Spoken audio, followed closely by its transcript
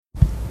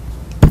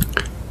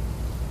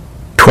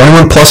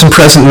plus and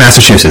present in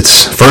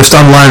Massachusetts. First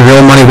online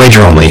real money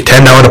wager only.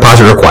 $10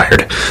 deposit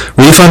required.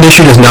 Refund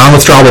issued as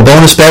non-withdrawable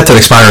bonus bet that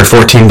expire in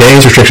 14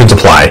 days. Restrictions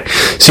apply.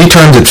 See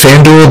terms at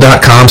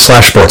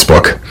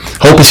fanduel.com/sportsbook.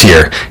 Hope is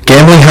here.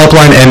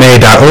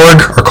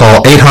 GamblingHelplineMA.org or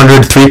call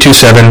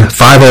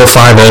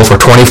 800-327-5050 for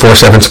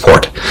 24/7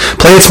 support.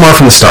 Play it smart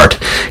from the start.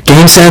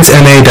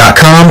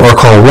 GameSenseMA.com or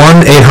call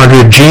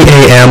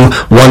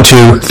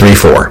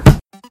 1-800-GAM-1234.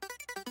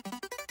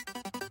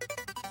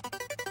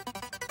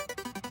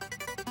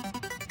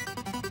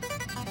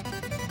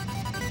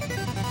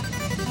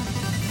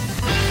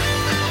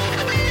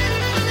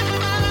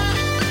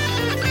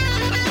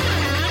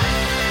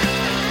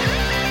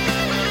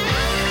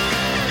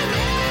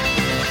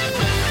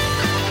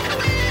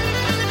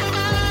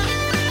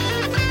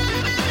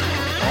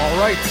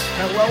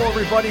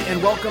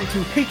 And welcome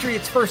to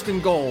Patriots First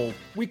and Goal.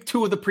 Week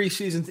 2 of the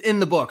preseason's in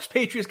the books.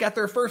 Patriots got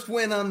their first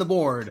win on the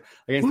board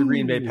against the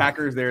Green Bay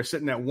Packers. They're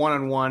sitting at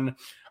 1-1.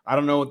 I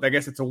don't know. I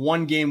guess it's a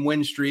 1-game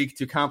win streak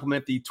to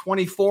complement the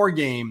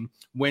 24-game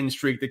win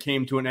streak that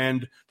came to an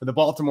end for the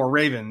Baltimore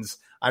Ravens.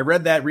 I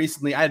read that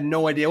recently. I had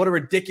no idea. What a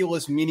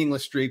ridiculous,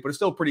 meaningless streak, but it's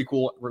still pretty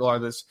cool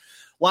regardless.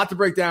 A lot to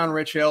break down,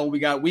 Rich Hill. We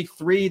got week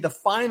 3, the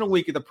final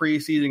week of the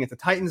preseason. It's the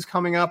Titans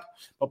coming up.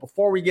 But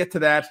before we get to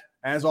that,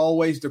 as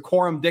always,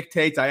 decorum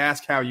dictates I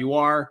ask how you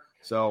are.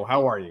 So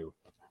how are you?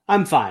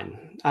 I'm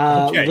fine.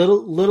 Okay.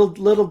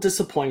 Little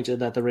disappointed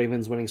that the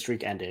Ravens winning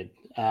streak ended.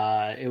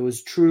 It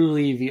was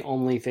truly the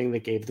only thing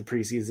that gave the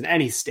preseason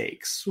any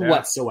stakes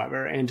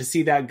whatsoever. And to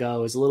see that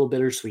go is a little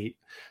bittersweet.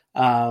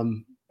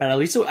 But at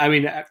least, I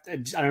mean, I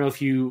don't know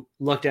if you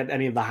looked at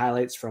any of the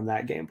highlights from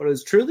that game, but it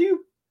was truly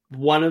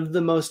one of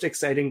the most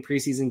exciting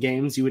preseason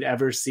games you would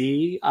ever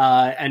see,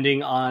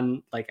 ending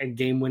on like a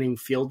game-winning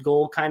field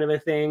goal kind of a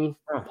thing.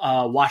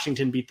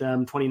 Washington beat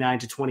them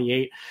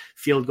 29-28,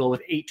 field goal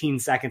with 18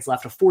 seconds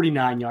left, a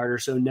 49-yarder,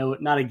 so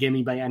not a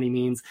gimme by any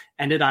means.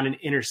 Ended on an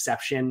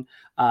interception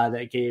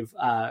that gave,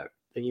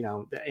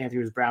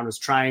 Anthony Brown was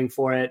trying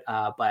for it,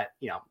 but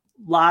a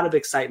lot of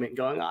excitement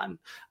going on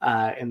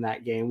in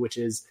that game, which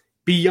is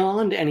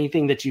beyond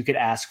anything that you could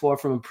ask for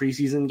from a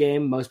preseason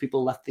game. Most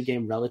people left the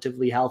game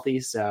relatively healthy,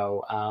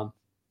 so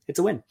it's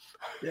a win.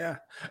 Yeah.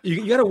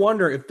 You got to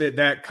wonder if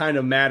that kind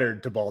of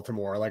mattered to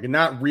Baltimore. Like,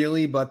 not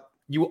really, but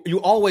you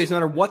always, no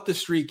matter what the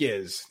streak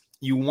is,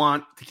 you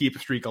want to keep a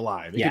streak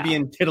alive. It could be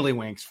in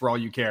tiddlywinks for all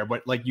you care,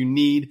 but like you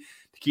need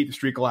to keep the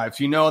streak alive.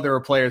 So there are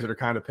players that are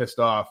kind of pissed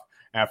off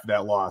after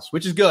that loss,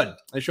 which is good.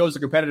 It shows the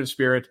competitive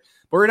spirit.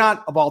 But we're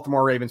not a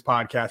Baltimore Ravens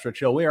podcast,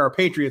 Rich Hill. We are a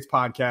Patriots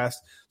podcast.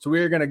 So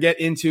we're going to get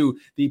into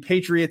the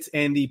Patriots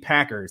and the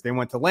Packers. They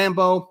went to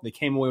Lambeau. They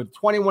came away with a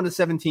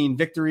 21-17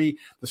 victory.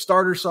 The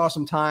starters saw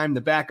some time.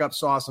 The backup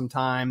saw some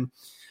time.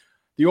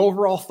 The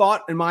overall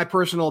thought, in my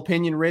personal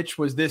opinion, Rich,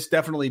 was this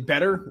definitely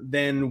better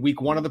than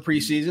week 1 of the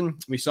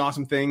preseason. We saw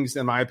some things,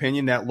 in my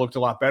opinion, that looked a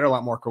lot better, a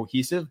lot more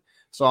cohesive.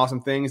 Saw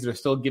some things that are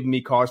still giving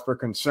me cause for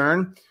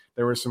concern.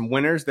 There were some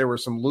winners. There were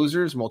some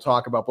losers, and we'll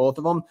talk about both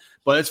of them.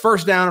 But it's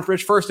first down,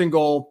 Rich, first and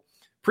goal.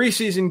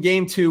 Preseason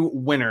game 2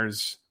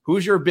 winners.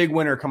 Who's your big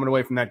winner coming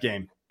away from that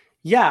game?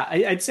 Yeah,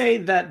 I'd say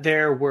that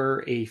there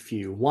were a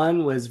few.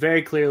 One was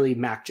very clearly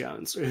Mac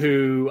Jones,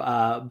 who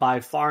by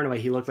far and away,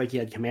 he looked like he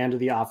had command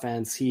of the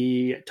offense.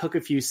 He took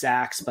a few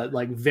sacks, but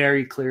like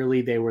very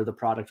clearly they were the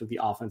product of the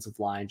offensive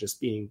line just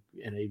being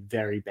in a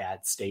very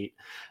bad state.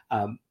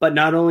 But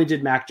not only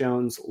did Mac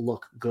Jones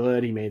look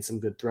good, he made some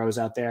good throws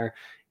out there.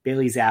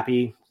 Bailey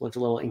Zappi looked a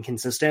little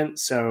inconsistent.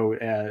 So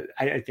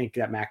I think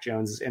that Mac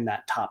Jones is in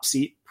that top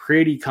seat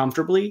pretty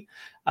comfortably.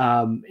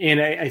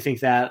 And I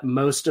think that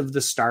most of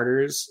the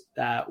starters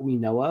that we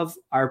know of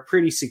are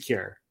pretty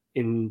secure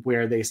in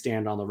where they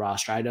stand on the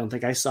roster. I don't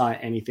think I saw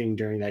anything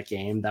during that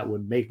game that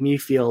would make me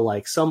feel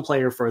like some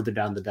player further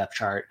down the depth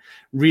chart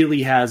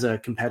really has a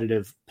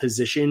competitive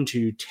position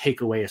to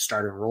take away a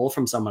starting role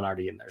from someone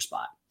already in their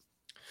spot.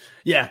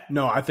 Yeah,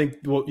 no, I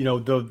think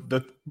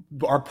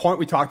our point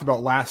we talked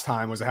about last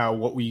time was how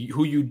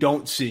who you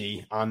don't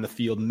see on the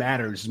field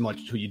matters as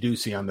much as who you do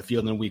see on the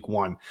field in week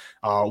 1.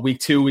 Week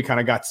 2, we kind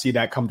of got to see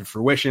that come to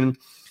fruition.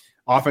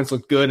 Offense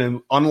looked good,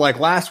 and unlike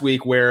last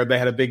week where they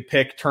had a big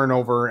pick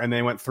turnover and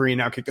they went 3 and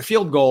now kicked the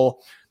field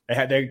goal,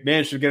 they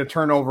managed to get a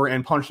turnover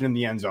and punch it in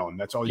the end zone.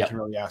 That's all you can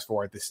really ask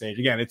for at this stage.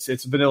 Again,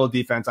 it's vanilla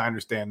defense. I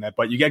understand that,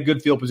 but you get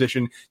good field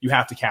position. You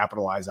have to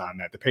capitalize on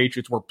that. The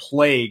Patriots were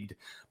plagued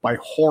by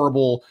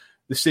horrible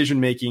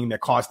decision-making that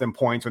cost them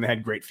points when they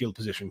had great field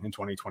position in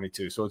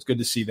 2022. So it's good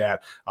to see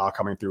that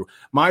coming through.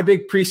 My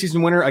big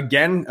preseason winner,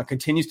 again,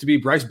 continues to be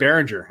Bryce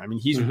Behringer. I mean,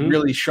 he's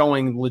really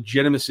showing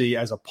legitimacy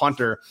as a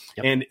punter.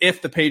 Yep. And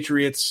if the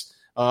Patriots,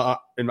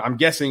 and I'm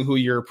guessing who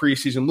your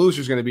preseason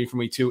loser is going to be from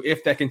week 2,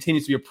 if that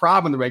continues to be a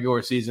problem in the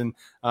regular season,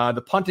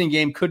 the punting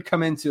game could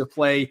come into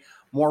play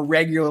more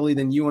regularly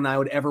than you and I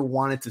would ever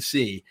want it to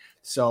see.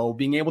 So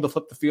being able to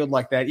flip the field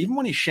like that, even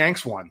when he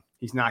shanks one,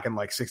 he's knocking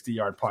like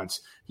 60-yard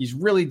punts. He's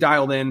really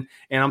dialed in,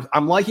 and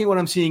I'm liking what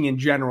I'm seeing in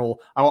general.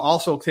 I will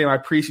also say my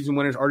preseason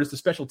winners are just the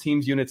special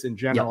teams units in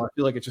general. Yep. I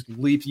feel like it's just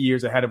leaps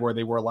years ahead of where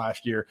they were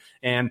last year.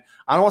 And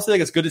I don't want to say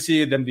like it's good to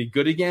see them be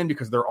good again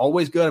because they're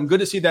always good. I'm good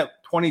to see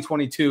that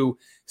 2022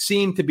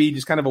 seemed to be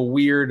just kind of a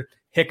weird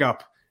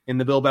hiccup in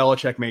the Bill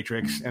Belichick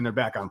matrix, and they're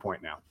back on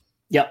point now.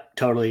 Yep,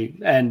 totally.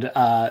 And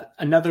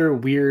another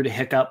weird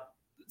hiccup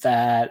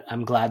that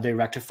I'm glad they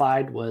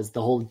rectified was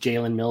the whole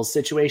Jalen Mills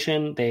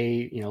situation.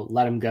 They,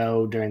 let him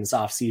go during this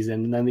offseason,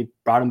 and then they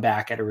brought him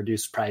back at a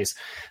reduced price.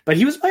 But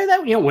he was a player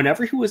that,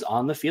 whenever he was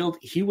on the field,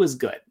 he was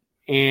good.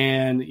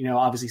 And,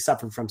 obviously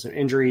suffered from some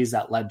injuries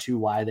that led to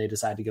why they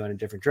decided to go in a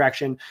different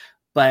direction.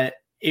 But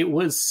it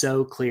was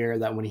so clear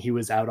that when he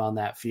was out on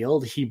that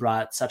field, he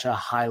brought such a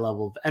high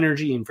level of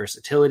energy and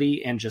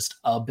versatility and just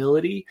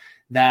ability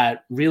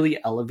that really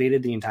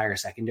elevated the entire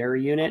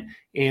secondary unit.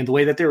 And the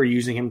way that they were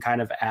using him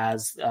kind of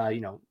as,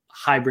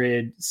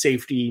 hybrid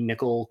safety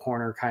nickel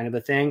corner kind of a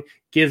thing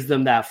gives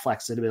them that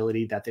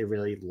flexibility that they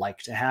really like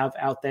to have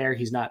out there.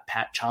 He's not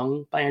Pat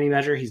Chung by any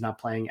measure. He's not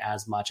playing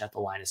as much at the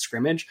line of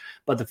scrimmage,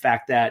 but the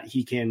fact that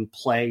he can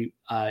play,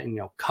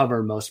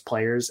 cover most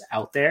players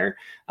out there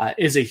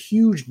is a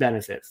huge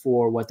benefit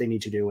for what they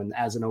need to do. And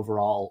as an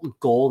overall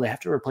goal, they have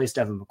to replace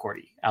Devin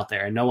McCourty out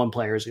there, and no one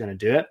player is going to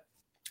do it.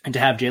 And to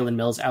have Jalen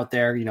Mills out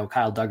there,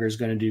 Kyle Duggar is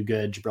going to do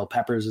good. Jabril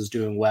Peppers is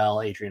doing well.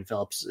 Adrian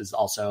Phillips is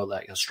also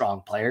like a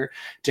strong player.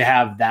 To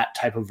have that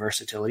type of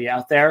versatility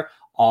out there,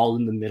 all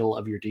in the middle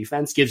of your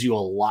defense, gives you a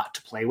lot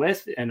to play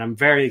with. And I'm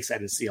very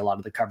excited to see a lot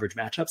of the coverage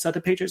matchups that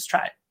the Patriots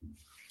try.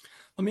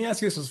 Let me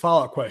ask you this as a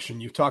follow-up question.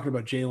 You've talked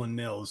about Jalen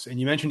Mills, and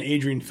you mentioned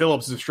Adrian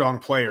Phillips is a strong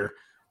player.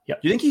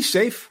 Yep. Do you think he's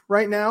safe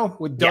right now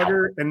with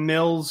Duggar and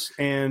Mills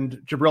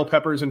and Jabril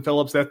Peppers and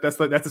Phillips? That's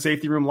the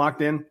safety room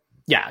locked in?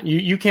 Yeah,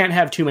 you can't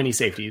have too many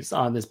safeties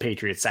on this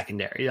Patriots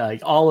secondary.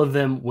 Like, all of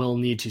them will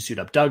need to suit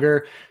up.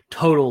 Duggar,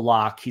 total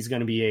lock. He's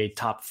going to be a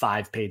top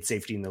 5 paid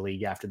safety in the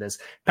league after this.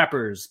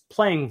 Peppers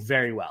playing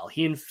very well.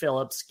 He and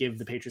Phillips give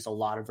the Patriots a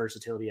lot of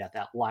versatility at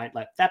that line,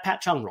 like that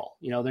Pat Chung role.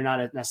 They're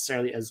not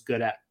necessarily as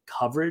good at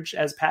coverage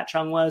as Pat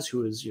Chung was,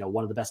 who is,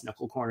 one of the best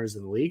nickel corners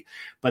in the league,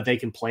 but they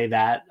can play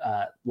that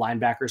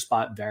linebacker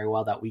spot very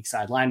well, that weak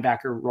side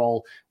linebacker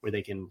role where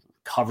they can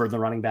cover the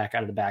running back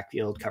out of the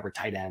backfield, cover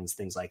tight ends,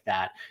 things like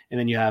that. And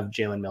then you have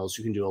Jalen Mills,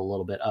 who can do a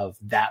little bit of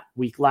that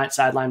weak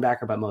side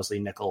linebacker, but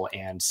mostly nickel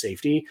and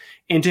safety.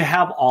 And to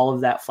have all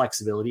of that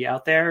flexibility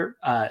out there,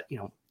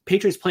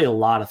 Patriots play a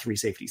lot of 3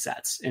 safety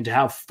sets, and to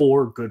have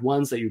 4 good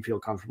ones that you feel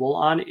comfortable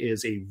on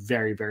is a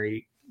very,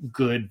 very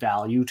good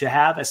value to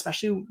have,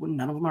 especially when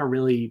none of them are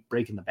really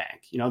breaking the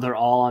bank. They're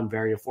all on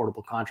very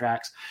affordable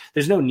contracts.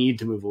 There's no need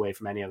to move away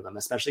from any of them,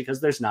 especially because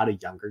there's not a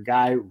younger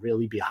guy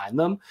really behind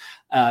them,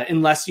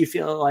 unless you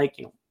feel like,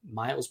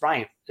 Miles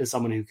Bryant is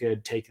someone who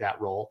could take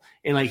that role.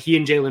 And like, he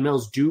and Jalen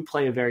Mills do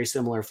play a very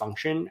similar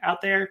function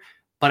out there,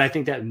 but I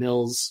think that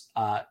Mills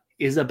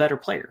is a better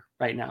player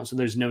right now. So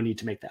there's no need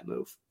to make that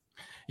move.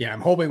 Yeah,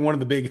 I'm hoping one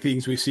of the big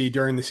things we see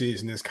during the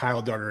season is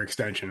Kyle Duggar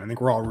extension. I think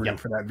we're all rooting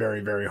for that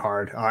very, very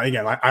hard.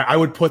 Again, I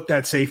would put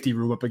that safety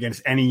room up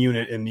against any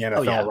unit in the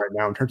NFL right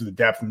now in terms of the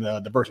depth and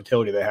the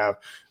versatility they have.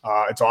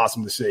 It's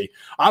awesome to see.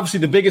 Obviously,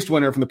 the biggest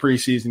winner from the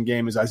preseason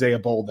game is Isaiah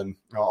Bolden.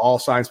 All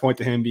signs point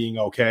to him being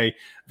okay.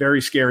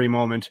 Very scary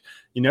moment.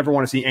 You never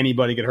want to see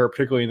anybody get hurt,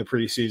 particularly in the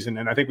preseason.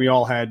 And I think we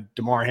all had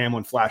DeMar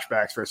Hamlin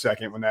flashbacks for a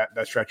second when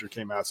that stretcher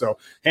came out. So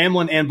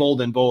Hamlin and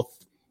Bolden both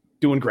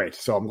doing great.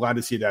 So I'm glad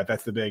to see that.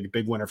 That's the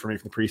big winner for me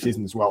from the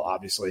preseason as well,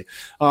 obviously.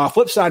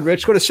 Flip side,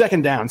 Rich, go to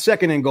second down,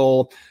 second and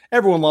goal.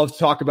 Everyone loves to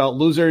talk about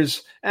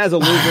losers. As a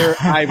loser,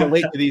 I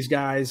relate to these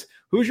guys.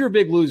 Who's your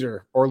big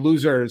loser or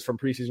losers from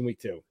preseason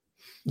week 2?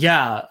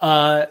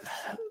 Yeah.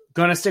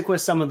 Going to stick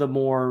with some of the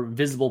more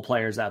visible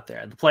players out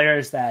there, the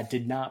players that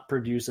did not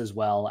produce as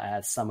well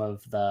as some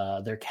of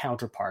their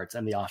counterparts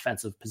and the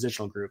offensive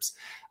positional groups.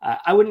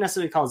 I wouldn't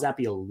necessarily call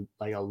Zappe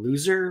a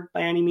loser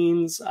by any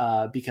means,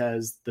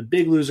 because the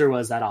big loser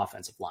was that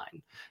offensive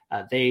line.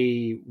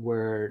 They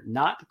were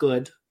not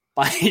good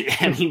by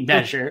any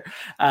measure.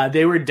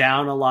 They were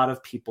down a lot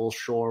of people.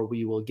 Sure,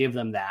 we will give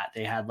them that.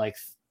 They had like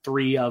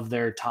 3 of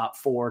their top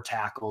 4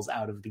 tackles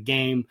out of the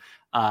game.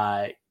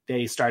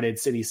 They started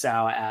Sidney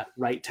Sow at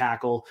right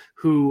tackle,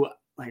 who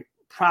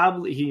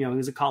probably, he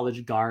was a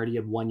college guard. He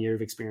had 1 year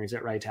of experience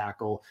at right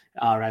tackle.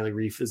 Riley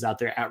Reif is out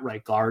there at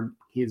right guard.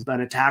 He's been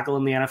a tackle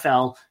in the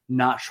NFL.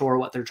 Not sure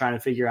what they're trying to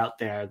figure out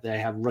there. They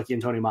have rookie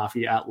Tony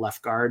Mafi at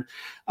left guard.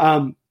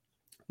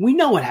 We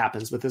know what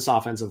happens with this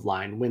offensive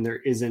line when there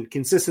isn't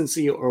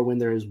consistency, or when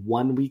there is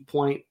one weak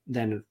point,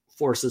 then it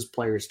forces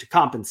players to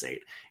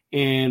compensate.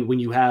 And when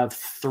you have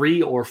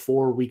 3 or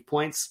 4 weak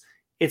points,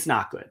 it's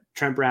not good.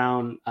 Trent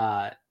Brown,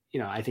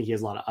 I think he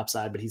has a lot of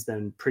upside, but he's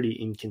been pretty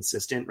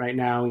inconsistent right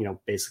now.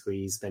 Basically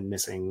he's been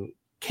missing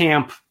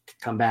camp,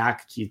 come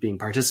back, he's being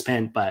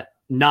participant, but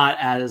not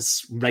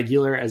as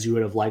regular as you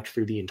would have liked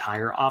through the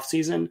entire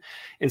offseason.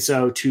 And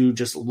so to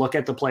just look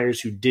at the players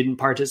who didn't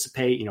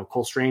participate,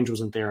 Cole Strange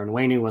wasn't there and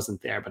Wayne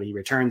wasn't there, but he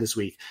returned this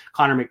week.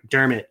 Connor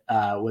McDermott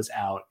was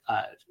out.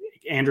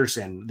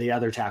 Anderson, the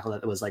other tackle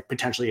that was like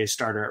potentially a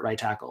starter at right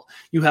tackle.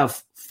 You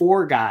have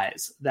 4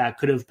 guys that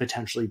could have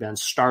potentially been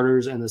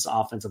starters in this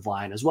offensive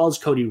line, as well as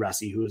Cody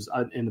Russie, who is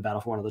in the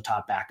battle for one of the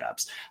top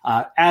backups.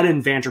 Add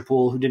in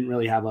Vanterpool, who didn't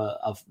really have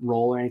a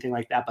role or anything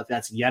like that, but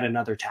that's yet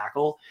another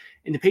tackle.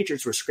 And the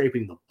Patriots were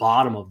scraping the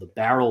bottom of the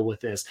barrel with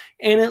this,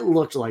 and it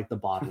looked like the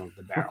bottom of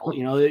the barrel.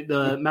 You know,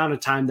 the amount of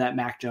time that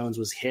Mac Jones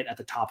was hit at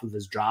the top of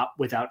his drop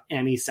without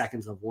any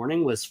seconds of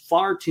warning was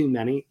far too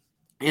many.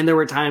 And there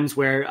were times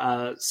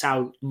where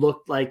Sal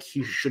looked like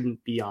he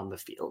shouldn't be on the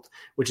field,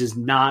 which is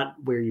not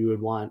where you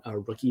would want a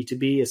rookie to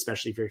be,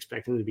 especially if you're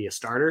expecting him to be a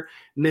starter.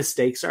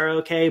 Mistakes are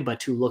okay,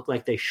 but to look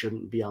like they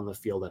shouldn't be on the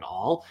field at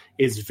all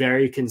is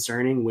very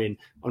concerning when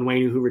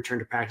Onwenu, who returned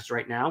to practice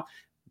right now,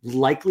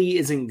 likely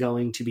isn't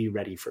going to be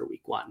ready for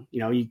week 1.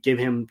 You know, you give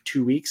him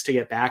 2 weeks to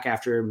get back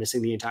after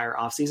missing the entire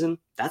offseason.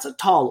 That's a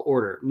tall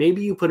order.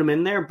 Maybe you put him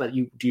in there, but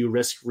do you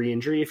risk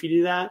re-injury if you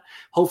do that?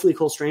 Hopefully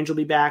Cole Strange will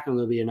be back and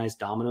there'll be a nice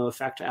domino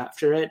effect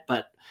after it.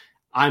 But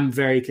I'm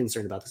very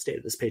concerned about the state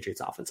of this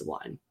Patriots offensive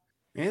line.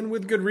 And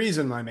with good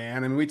reason, my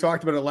man. I mean, we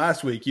talked about it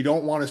last week. You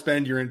don't want to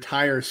spend your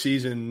entire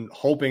season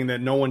hoping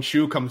that no one's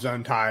shoe comes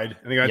untied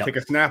and they got to take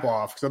a snap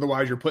off, because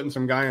otherwise you're putting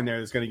some guy in there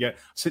that's going to get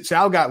 –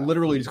 Sal got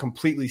literally just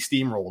completely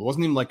steamrolled. It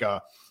wasn't even like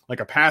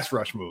a pass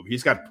rush move.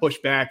 He's got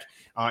pushed back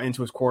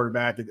into his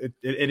quarterback.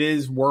 It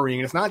is worrying.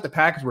 And it's not like the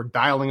Packers were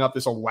dialing up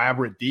this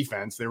elaborate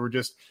defense. They were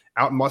just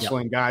out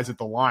muscling guys at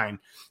the line.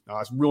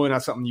 It's really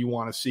not something you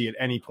want to see at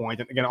any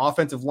point. And again,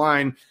 offensive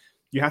line,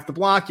 you have to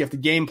block, you have to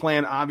game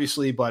plan,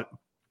 obviously, but –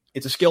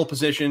 it's a skill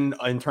position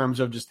in terms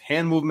of just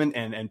hand movement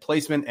and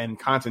placement and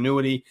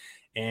continuity,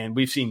 and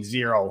we've seen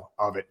zero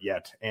of it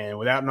yet. And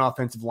without an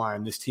offensive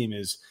line, this team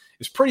is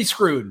pretty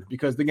screwed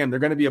because, again, they're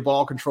going to be a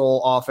ball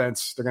control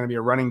offense. They're going to be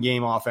a running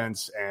game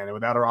offense, and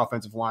without our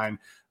offensive line,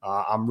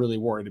 I'm really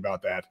worried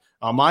about that.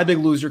 My big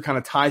loser kind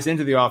of ties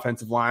into the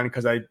offensive line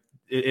because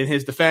in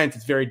his defense,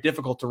 it's very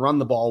difficult to run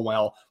the ball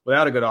well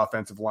without a good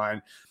offensive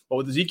line. But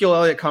with Ezekiel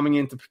Elliott coming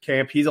into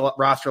camp, he's a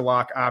roster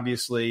lock,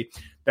 obviously.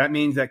 That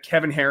means that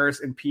Kevin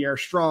Harris and Pierre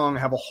Strong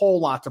have a whole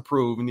lot to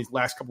prove in these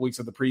last couple weeks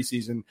of the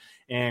preseason.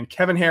 And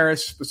Kevin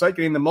Harris, despite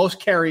getting the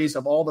most carries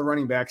of all the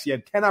running backs, he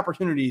had 10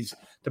 opportunities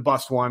to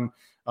bust one.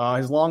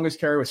 His longest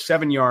carry was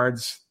 7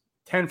 yards.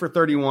 10 for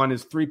 31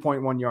 is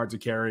 3.1 yards a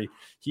carry.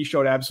 He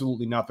showed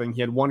absolutely nothing.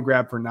 He had 1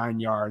 grab for 9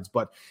 yards.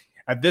 But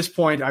at this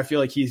point, I feel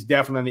like he's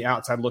definitely on the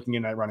outside looking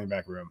in that running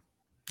back room.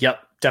 Yep,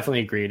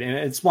 definitely agreed. And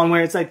it's one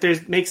where it's like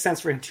makes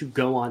sense for him to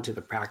go on to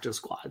the practice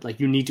squad.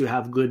 Like, you need to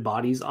have good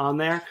bodies on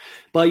there.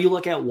 But you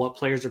look at what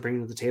players are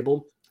bringing to the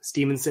table.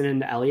 Stevenson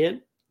and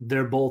Elliott,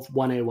 they're both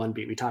 1A,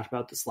 1B. We talked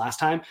about this last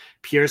time.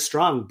 Pierre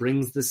Strong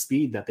brings the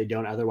speed that they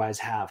don't otherwise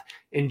have.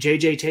 And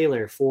JJ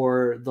Taylor,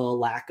 for the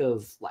lack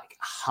of like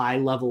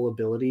high-level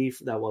ability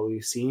that what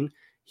we've seen,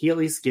 he at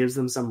least gives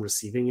them some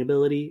receiving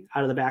ability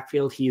out of the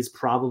backfield. He is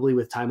probably,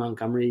 with Ty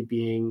Montgomery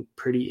being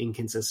pretty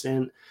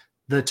inconsistent,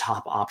 the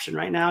top option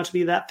right now to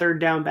be that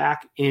third down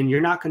back. And you're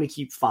not going to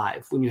keep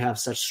 5 when you have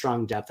such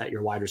strong depth at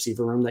your wide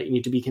receiver room that you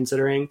need to be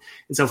considering.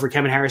 And so for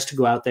Kevin Harris to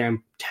go out there and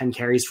 10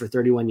 carries for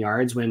 31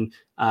 yards when,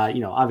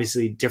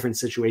 obviously different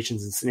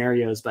situations and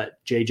scenarios,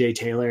 but JJ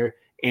Taylor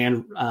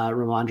and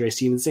Ramondre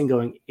Stevenson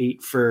going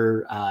 8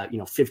 for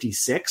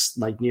 56,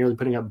 like nearly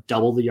putting up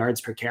double the yards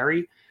per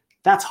carry.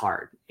 That's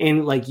hard.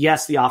 And like,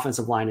 yes, the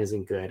offensive line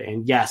isn't good.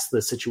 And yes,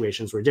 the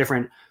situations were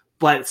different,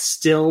 but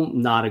still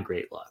not a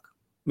great look.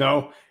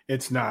 No,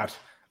 it's not.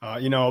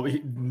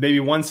 Maybe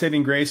one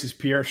saving grace is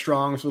Pierre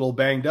Strong's a little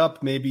banged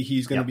up. Maybe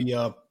he's going to be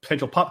a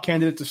potential pup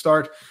candidate to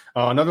start.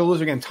 Another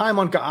loser again, Ty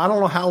Montgomery. I don't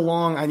know how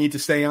long I need to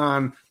stay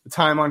on the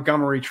Ty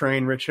Montgomery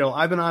train, Rich Hill.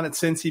 I've been on it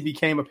since he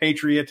became a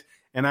Patriot,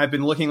 and I've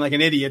been looking like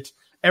an idiot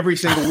every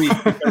single week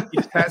because he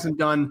just hasn't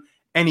done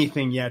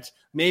anything yet.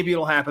 Maybe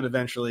it'll happen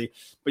eventually.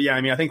 But yeah,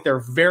 I think they're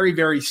very,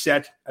 very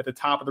set at the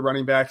top of the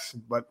running backs.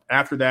 But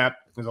after that,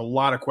 there's a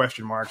lot of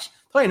question marks.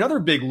 I'll tell you another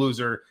big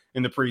loser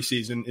in the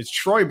preseason is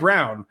Troy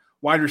Brown,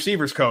 wide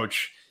receivers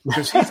coach,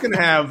 because he's going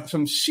to have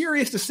some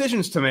serious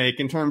decisions to make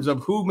in terms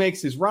of who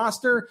makes his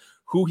roster,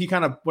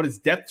 what his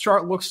depth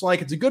chart looks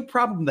like. It's a good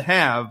problem to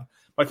have.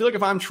 But I feel like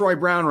if I'm Troy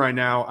Brown right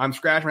now, I'm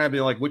scratching my head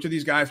being like, which of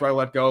these guys do I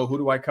let go? Who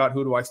do I cut?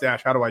 Who do I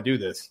stash? How do I do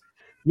this?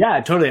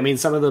 Yeah, totally.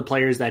 Some of the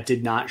players that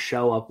did not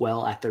show up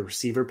well at the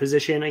receiver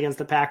position against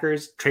the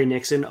Packers, Trey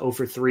Nixon, 0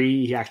 for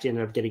 3. He actually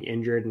ended up getting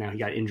injured. Now he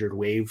got injured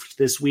waived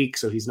this week,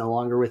 so he's no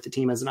longer with the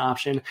team as an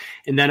option.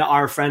 And then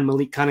our friend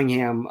Malik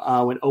Cunningham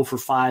went 0 for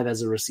 5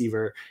 as a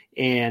receiver,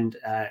 and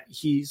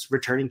he's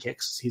returning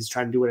kicks. He's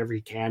trying to do whatever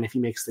he can. If he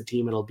makes the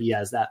team, it'll be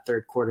as that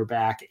third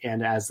quarterback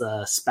and as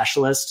a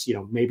specialist,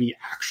 maybe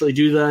actually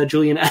do the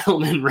Julian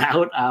Edelman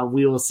route.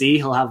 We will see.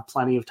 He'll have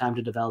plenty of time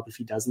to develop if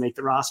he does make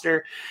the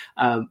roster.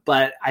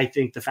 But I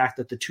think the fact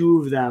that the two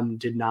of them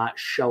did not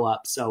show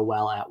up so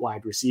well at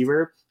wide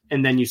receiver,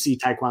 and then you see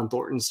Tyquan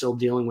Thornton still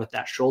dealing with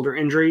that shoulder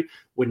injury,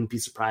 wouldn't be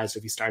surprised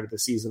if he started the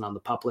season on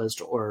the PUP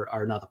list or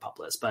not the PUP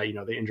list, but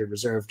the injured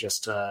reserve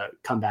just to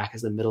come back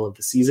as the middle of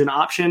the season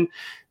option.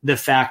 The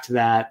fact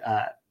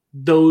that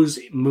those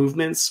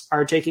movements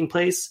are taking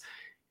place,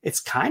 it's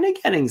kind of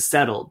getting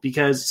settled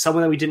because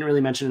someone that we didn't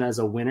really mention as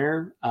a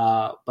winner,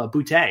 but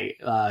Boutte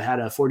had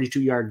a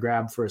 42-yard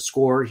grab for a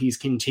score. He's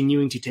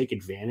continuing to take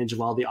advantage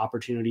of all the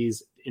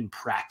opportunities in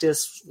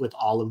practice with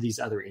all of these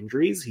other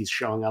injuries. He's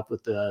showing up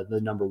with the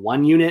number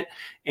one unit,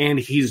 and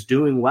he's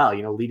doing well,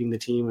 leading the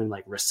team in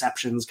like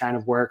receptions kind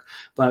of work.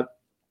 But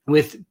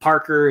with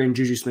Parker and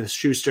Juju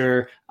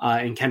Smith-Schuster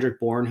and Kendrick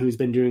Bourne, who's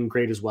been doing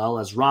great as well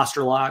as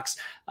roster locks.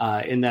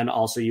 And then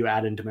also you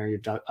add in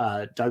Demario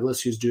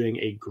Douglas, who's doing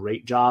a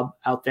great job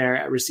out there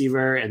at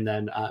receiver. And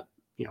then,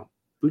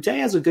 Boutte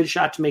has a good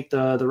shot to make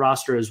the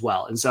roster as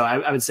well. And so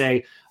I would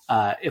say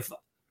if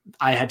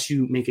I had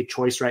to make a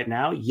choice right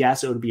now,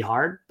 yes, it would be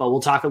hard, but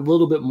we'll talk a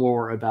little bit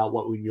more about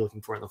what we'd be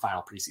looking for in the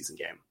final preseason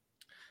game.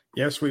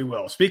 Yes, we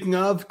will. Speaking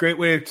of, great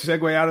way to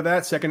segue out of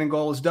that. Second and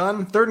goal is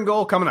done. Third and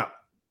goal coming up.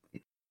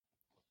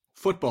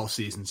 Football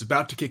season's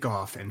about to kick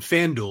off, and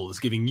FanDuel is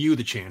giving you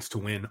the chance to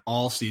win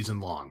all season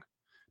long.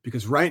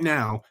 Because right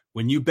now,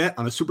 when you bet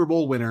on a Super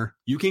Bowl winner,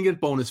 you can get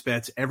bonus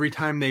bets every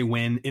time they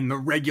win in the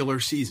regular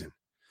season.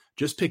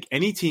 Just pick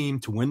any team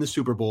to win the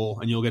Super Bowl,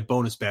 and you'll get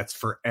bonus bets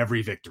for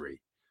every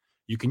victory.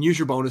 You can use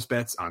your bonus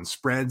bets on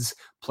spreads,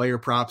 player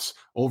props,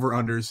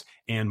 over-unders,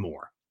 and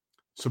more.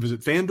 So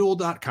visit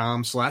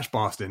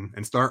FanDuel.com/Boston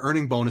and start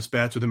earning bonus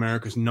bets with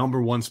America's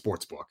 #1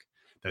 sportsbook.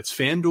 That's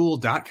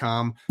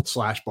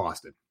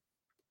FanDuel.com/Boston.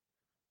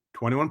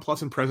 21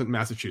 plus in present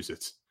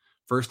Massachusetts.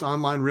 First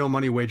online real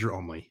money wager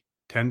only.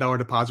 $10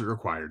 deposit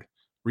required.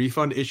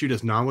 Refund issued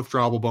as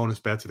non-withdrawable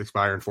bonus bets that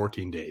expire in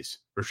 14 days.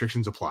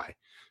 Restrictions apply.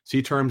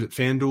 See terms at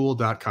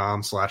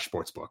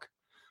FanDuel.com/sportsbook.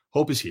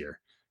 Hope is here.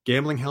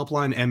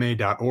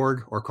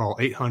 GamblingHelplineMA.org or call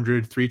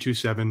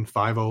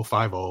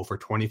 800-327-5050 for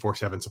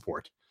 24/7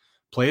 support.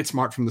 Play it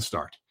smart from the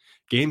start.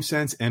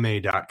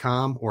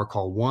 GameSenseMA.com or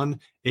call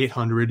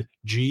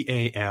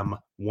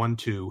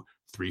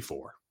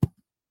 1-800-GAM-1234.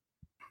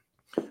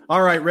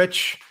 All right,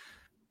 Rich.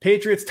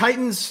 Patriots,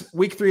 Titans,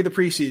 week 3 of the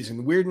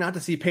preseason. Weird not to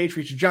see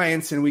Patriots,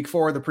 Giants in week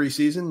 4 of the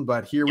preseason,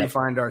 but here we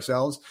find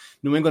ourselves.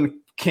 New England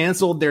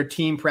canceled their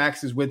team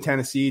practices with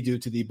Tennessee due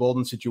to the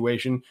Bolden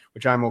situation,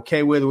 which I'm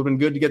okay with. It would have been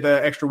good to get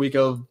the extra week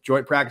of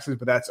joint practices,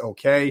 but that's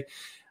okay.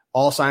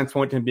 All signs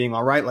point to him being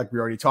all right, like we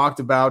already talked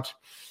about.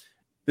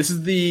 This is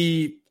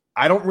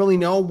I don't really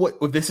know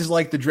if this is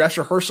like the dress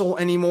rehearsal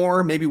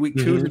anymore. Maybe week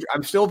 2.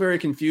 I'm still very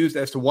confused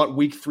as to what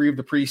week 3 of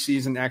the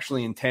preseason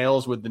actually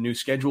entails with the new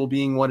schedule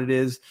being what it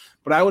is.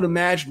 But I would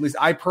imagine, at least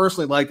I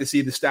personally like to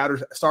see the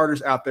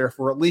starters out there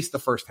for at least the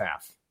first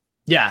half.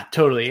 Yeah,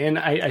 totally. And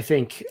I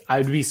think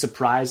I'd be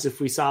surprised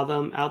if we saw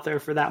them out there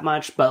for that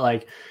much,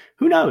 but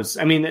who knows?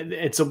 I mean,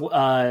 it's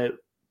a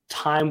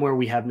time where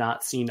we have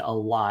not seen a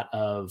lot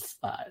of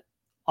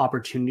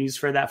opportunities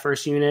for that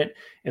first unit.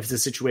 If it's a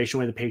situation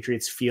where the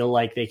Patriots feel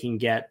like they can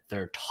get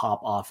their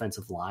top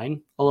offensive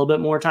line a little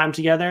bit more time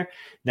together,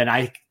 then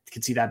I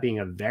could see that being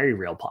a very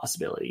real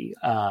possibility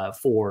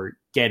for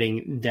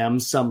getting them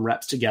some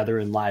reps together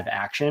in live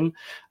action.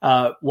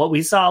 What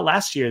we saw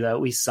last year, though,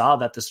 we saw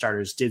that the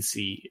starters did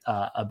see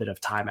a bit of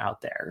time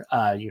out there.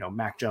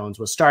 Mac Jones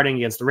was starting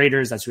against the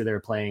Raiders. That's who they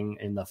were playing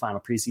in the final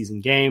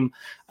preseason game.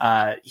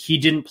 He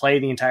didn't play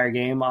the entire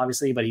game,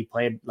 obviously, but he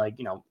played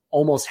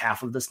almost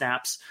half of the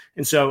snaps.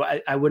 And so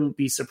I wouldn't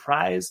be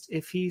surprised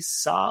if he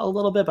saw a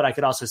little bit, but I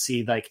could also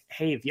see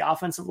hey, the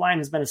offensive line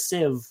has been a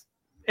sieve.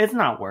 It's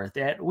not worth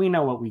it. We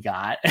know what we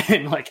got.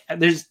 And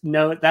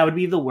that would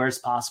be the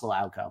worst possible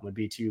outcome, would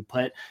be to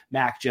put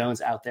Mac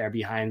Jones out there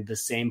behind the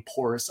same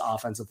porous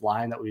offensive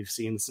line that we've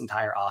seen this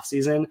entire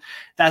offseason.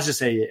 That's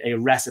just a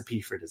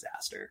recipe for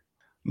disaster.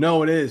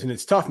 No, it is. And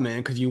it's tough, man,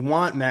 because you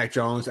want Mac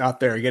Jones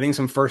out there getting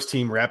some first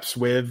team reps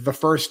with the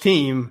first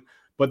team,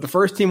 but the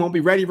first team won't be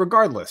ready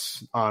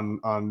regardless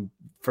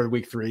for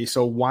week 3.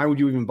 So why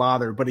would you even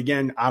bother? But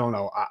again, I don't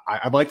know.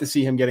 I'd like to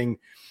see him getting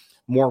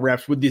more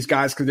reps with these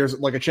guys because there's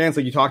a chance,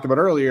 like you talked about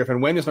earlier, if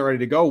Wendy's not ready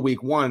to go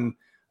week 1,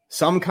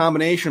 some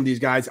combination of these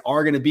guys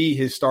are going to be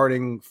his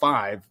starting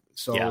 5.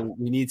 So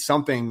we need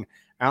something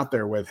out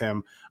there with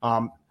him.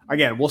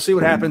 Again, we'll see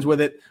what happens with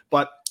it,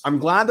 but I'm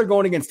glad they're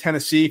going against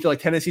Tennessee. I feel like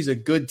Tennessee's a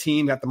good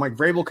team, got the Mike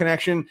Vrabel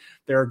connection.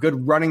 They're a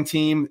good running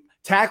team.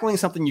 Tackling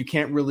something you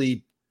can't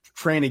really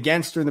train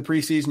against during the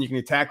preseason. You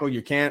can tackle,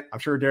 you can't. I'm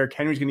sure Derrick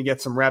Henry's going to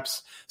get some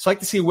reps. So I like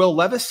to see Will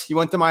Levis. He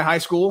went to my high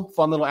school.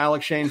 Fun little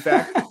Alex Shane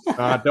fact.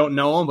 Don't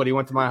know him, but he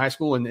went to my high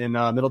school in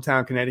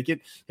Middletown,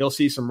 Connecticut. He'll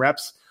see some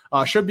reps.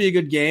 Should be a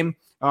good game.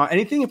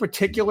 Anything in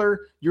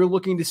particular you're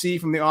looking to see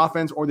from the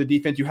offense or the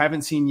defense you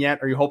haven't seen yet?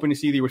 Are you hoping to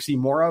see that you will see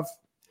more of?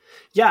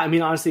 Yeah, I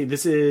mean, honestly,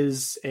 this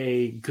is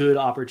a good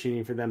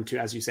opportunity for them to,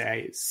 as you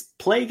say,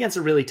 play against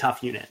a really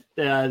tough unit.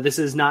 This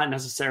is not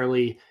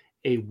necessarily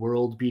a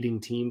world-beating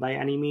team by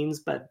any means,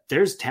 but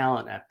there's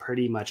talent at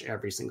pretty much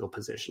every single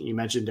position. You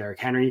mentioned Derrick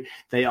Henry.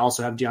 They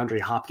also have DeAndre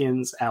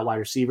Hopkins at wide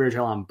receiver.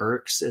 Jalen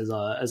Burks is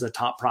a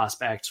top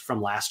prospect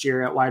from last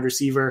year at wide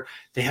receiver.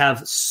 They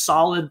have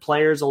solid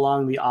players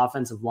along the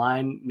offensive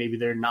line. Maybe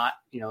they're not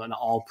an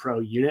all-pro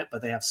unit,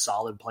 but they have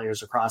solid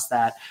players across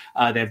that.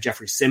 They have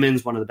Jeffrey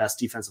Simmons, one of the best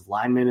defensive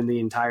linemen in the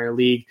entire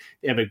league.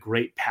 They have a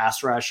great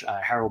pass rush.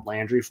 Harold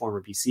Landry,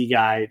 former BC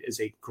guy, is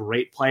a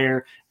great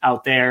player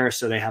out there.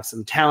 So they have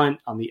some talent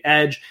on the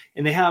edge,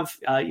 and they have,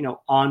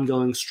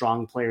 ongoing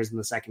strong players in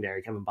the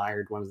secondary. Kevin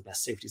Byard, one of the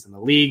best safeties in the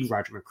league.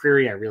 Roger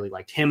McCreary, I really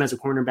liked him as a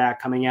cornerback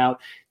coming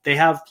out. They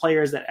have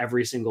players at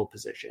every single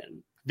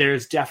position.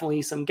 There's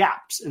definitely some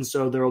gaps. And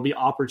so there will be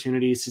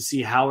opportunities to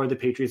see how are the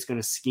Patriots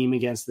going to scheme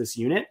against this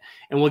unit.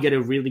 And we'll get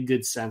a really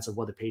good sense of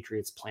what the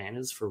Patriots plan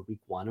is for week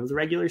 1 of the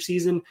regular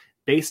season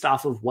based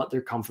off of what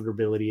their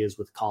comfortability is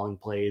with calling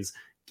plays,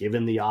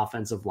 given the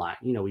offensive line.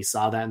 We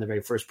saw that in the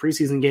very first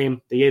preseason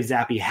game. They gave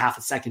Zappe half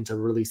a second to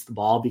release the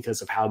ball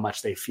because of how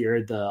much they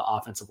feared the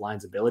offensive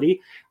line's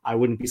ability. I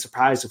wouldn't be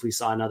surprised if we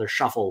saw another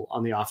shuffle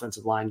on the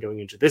offensive line going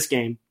into this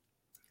game,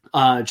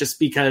 just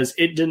because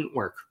it didn't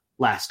work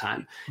last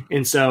time.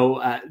 And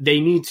so they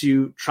need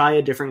to try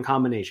a different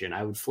combination.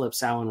 I would flip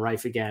Sal and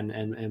Reif again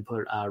and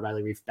put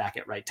Riley Reif back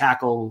at right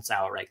tackle,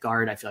 Sal at right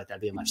guard. I feel like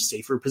that'd be a much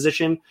safer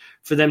position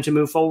for them to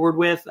move forward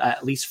with,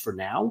 at least for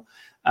now.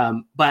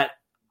 But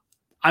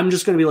I'm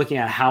just going to be looking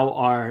at how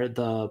are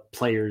the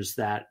players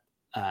that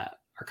are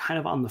kind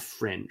of on the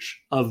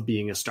fringe of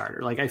being a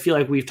starter. Like, I feel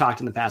like we've talked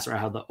in the past about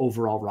how the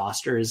overall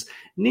roster is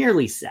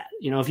nearly set.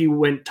 If you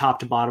went top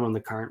to bottom on the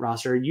current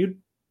roster, you'd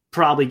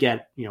probably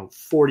get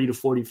 40 to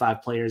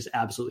 45 players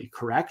absolutely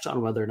correct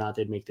on whether or not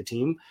they'd make the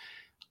team.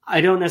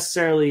 I don't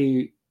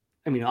necessarily,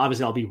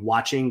 obviously I'll be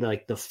watching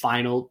the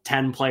final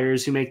 10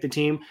 players who make the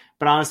team,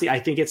 but honestly, I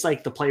think it's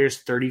like the players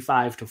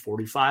 35 to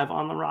 45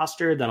 on the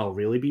roster that I'll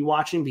really be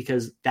watching,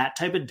 because that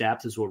type of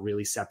depth is what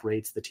really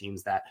separates the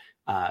teams that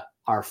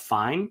are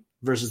fine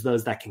versus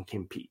those that can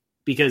compete.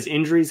 Because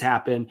injuries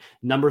happen.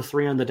 Number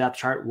 3 on the depth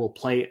chart will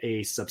play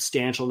a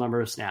substantial number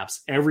of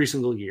snaps every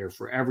single year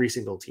for every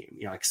single team.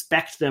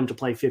 Expect them to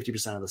play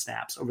 50% of the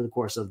snaps over the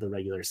course of the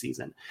regular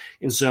season.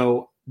 And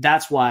so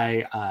that's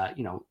why,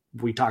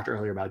 we talked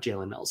earlier about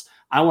Jalen Mills.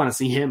 I want to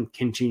see him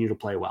continue to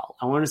play well.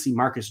 I want to see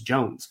Marcus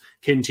Jones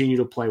continue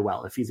to play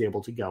well if he's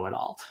able to go at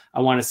all. I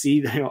want to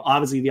see,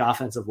 obviously the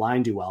offensive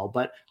line do well,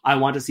 but I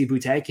want to see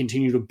Boutte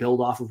continue to build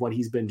off of what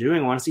he's been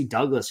doing. I want to see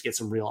Douglas get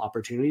some real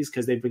opportunities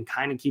because they've been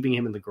kind of keeping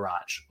him in the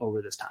garage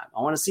over this time.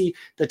 I want to see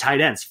the tight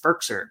ends.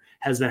 Ferkser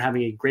has been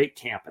having a great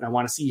camp, and I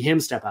want to see him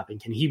step up.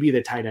 And can he be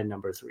the tight end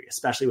number 3,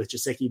 especially with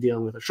Gesicki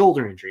dealing with a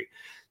shoulder injury?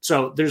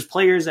 So there's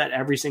players at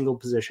every single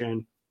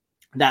position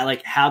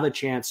that have a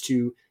chance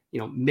to,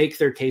 make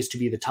their case to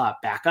be the top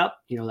backup.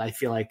 I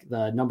feel like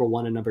the number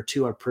 1 and number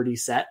 2 are pretty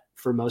set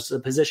for most of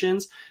the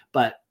positions,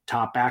 but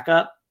top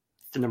backup,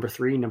 the number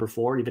 3, number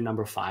 4, even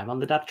number 5 on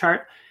the depth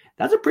chart,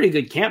 that's a pretty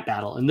good camp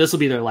battle. And this will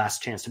be their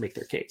last chance to make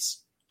their case.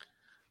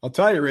 I'll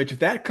tell you, Rich, if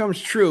that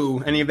comes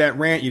true, any of that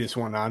rant you just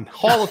went on,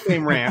 Hall of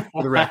Fame rant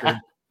for the record,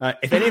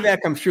 if any of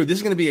that comes true, this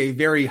is going to be a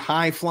very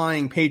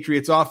high-flying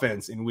Patriots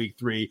offense in week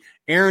 3,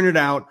 airing it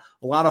out,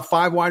 a lot of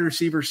 5 wide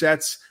receiver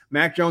sets,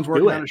 Mac Jones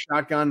working on a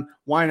shotgun.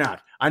 Why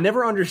not? I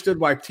never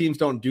understood why teams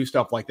don't do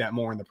stuff like that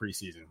more in the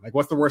preseason.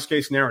 What's the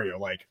worst-case scenario?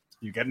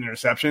 You get an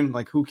interception?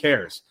 Who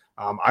cares?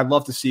 I'd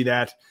love to see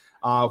that.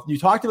 You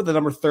talked about the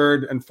number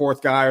 3rd and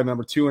 4th guy, or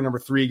number 2 and number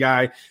 3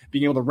 guy,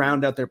 being able to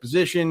round out their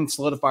position,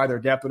 solidify their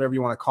depth, whatever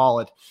you want to call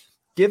it.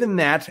 Given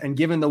that, and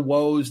given the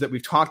woes that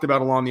we've talked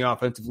about along the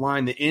offensive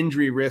line, the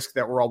injury risk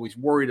that we're always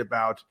worried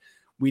about,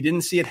 we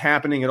didn't see it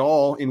happening at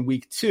all in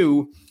week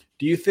 2.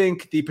 Do you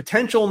think the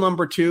potential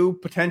number 2,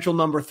 potential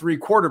number 3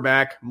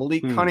 quarterback,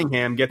 Malik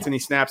Cunningham, gets any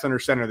snaps under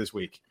center this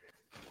week?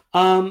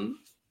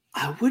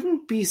 I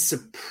wouldn't be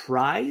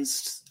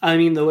surprised.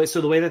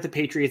 The way that the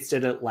Patriots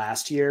did it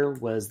last year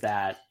was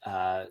that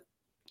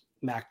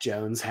Mac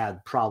Jones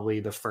had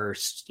probably the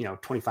first,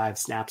 25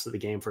 snaps of the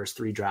game, first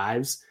 3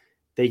 drives.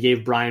 They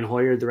gave Brian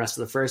Hoyer the rest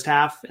of the first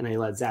half, and they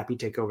let Zappe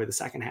take over the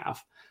second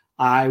half.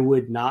 I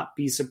would not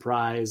be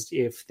surprised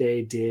if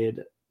they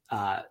did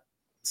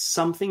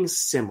something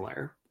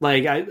similar.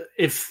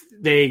 If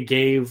they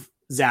gave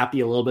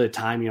Zappe a little bit of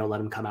time,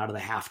 let him come out of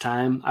the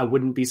halftime, I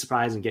wouldn't be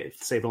surprised and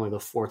save only the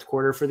 4th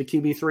quarter for the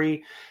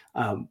QB3.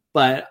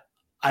 But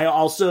I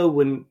also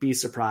wouldn't be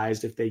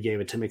surprised if they gave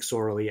it to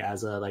McSorley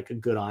as a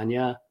good on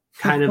ya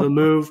kind of a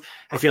move.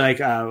 I feel like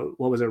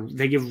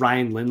they give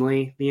Ryan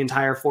Lindley the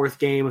entire 4th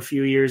game a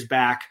few years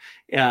back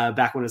when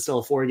it was still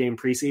a 4-game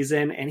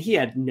preseason, and he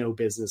had no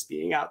business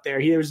being out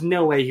there. There was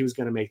no way he was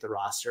going to make the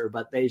roster,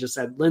 but they just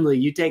said, Lindley,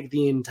 you take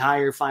the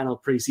entire final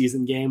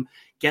preseason game,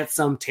 get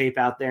some tape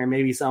out there,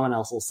 maybe someone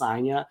else will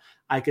sign you.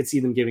 I could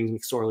see them giving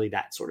McSorley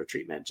that sort of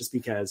treatment just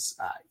because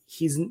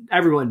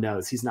everyone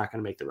knows he's not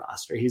going to make the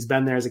roster. He's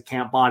been there as a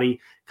camp body.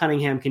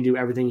 Cunningham can do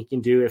everything he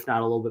can do, if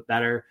not a little bit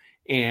better,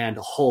 and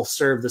he'll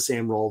serve the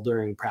same role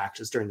during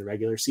practice during the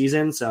regular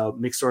season. So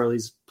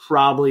McSorley's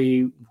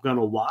probably going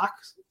to walk.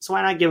 So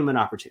why not give him an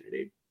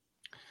opportunity?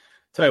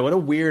 Tell you what a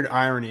weird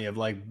irony of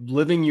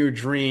living your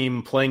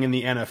dream playing in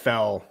the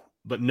NFL,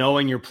 but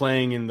knowing you're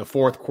playing in the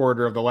 4th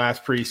quarter of the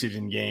last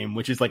preseason game,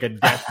 which is like a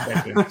death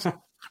sentence.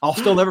 I'll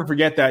still never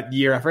forget that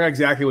year. I forgot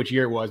exactly which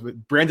year it was,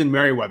 but Brandon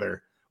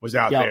Merriweather was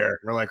out there.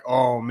 We're like,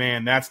 oh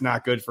man, that's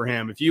not good for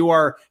him. If you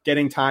are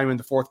getting time in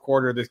the fourth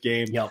quarter of this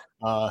game,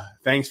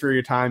 thanks for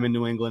your time in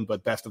New England,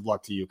 but best of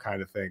luck to you,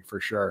 kind of thing, for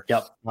sure.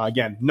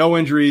 Again, no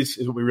injuries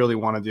is what we really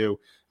want to do.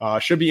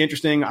 Should be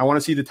interesting. I want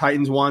to see the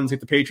Titans ones,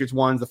 hit the Patriots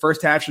ones. The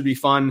first half should be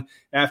fun.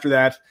 After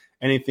that,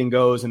 anything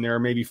goes, and there are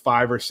maybe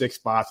 5 or 6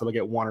 spots that'll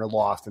get won or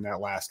lost in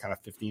that last kind of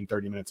 15,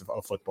 30 minutes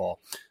of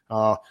football.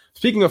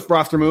 Speaking of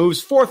roster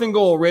moves, 4th and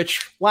goal,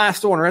 Rich.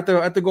 Last one, or at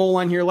the goal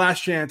line here,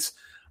 last chance.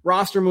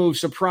 Roster moves,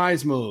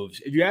 surprise moves.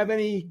 If you have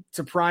any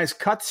surprise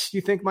cuts you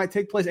think might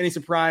take place, any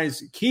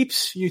surprise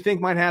keeps you think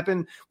might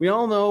happen, we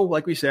all know,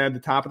 like we said, the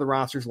top of the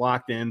roster is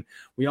locked in.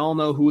 We all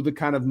know who the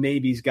kind of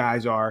maybes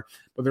guys are.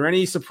 But are there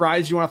any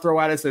surprise you want to throw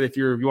at us that if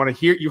you want to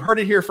hear, you heard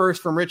it here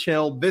first from Rich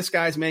Hill, this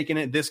guy's making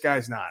it, this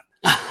guy's not?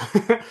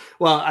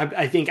 Well,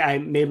 I think I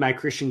made my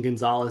Christian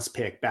Gonzalez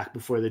pick back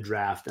before the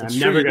draft, and I'm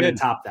never going to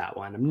top that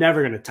one. I'm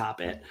never going to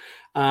top it.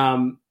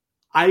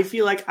 I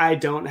feel like I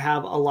don't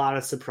have a lot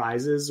of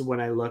surprises when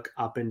I look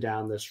up and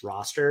down this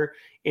roster.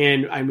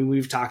 And I mean,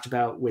 we've talked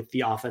about with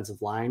the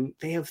offensive line,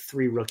 they have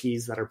 3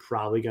 rookies that are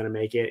probably going to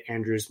make it.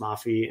 Andrews,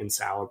 Mafi, and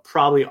Sauer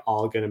probably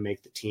all going to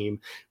make the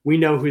team. We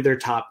know who their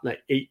top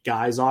 8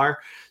 guys are.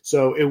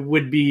 So it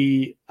would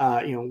be,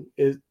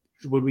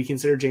 would we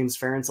consider James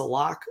Ferentz a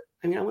lock?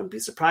 I mean, I wouldn't be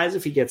surprised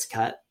if he gets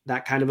cut,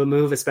 that kind of a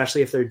move,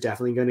 especially if they're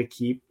definitely going to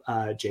keep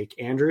Jake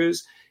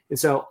Andrews. And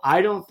so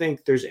I don't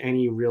think there's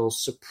any real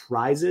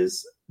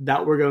surprises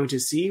that we're going to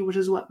see, which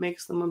is what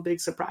makes them a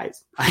big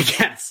surprise, I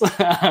guess.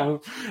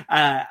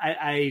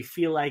 I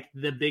feel like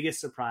the biggest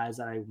surprise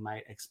that I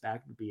might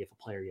expect would be if a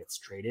player gets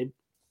traded.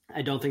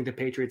 I don't think the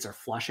Patriots are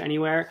flush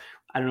anywhere.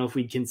 I don't know if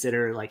we'd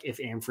consider, like,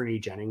 if Anthony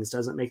Jennings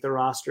doesn't make the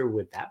roster,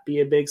 would that be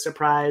a big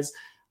surprise?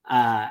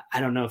 I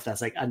don't know if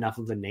that's like enough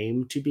of a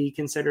name to be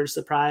considered a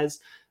surprise,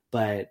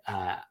 but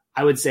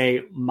I would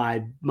say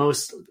my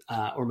most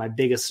or my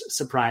biggest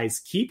surprise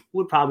keep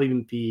would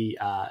probably be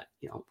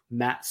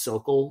Matt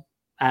Sokol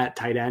at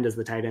tight end as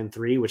the tight end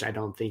 3, which I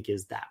don't think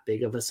is that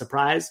big of a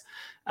surprise.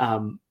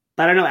 But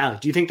I don't know, Alec,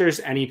 do you think there's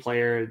any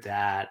player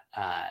that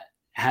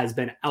has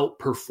been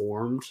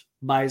outperformed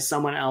by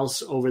someone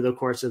else over the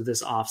course of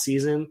this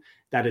offseason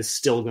that is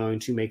still going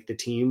to make the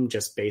team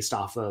just based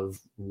off of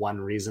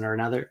one reason or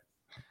another?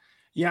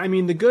 Yeah, I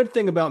mean, the good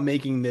thing about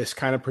making this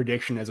kind of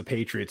prediction as a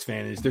Patriots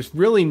fan is there's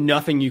really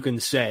nothing you can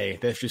say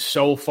that's just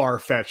so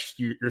far-fetched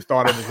you're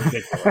thought of as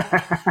ridiculous.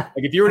 Like,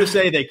 if you were to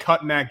say they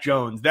cut Mac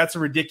Jones, that's a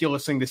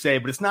ridiculous thing to say,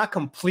 but it's not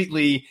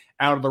completely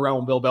out of the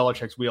realm of Bill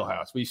Belichick's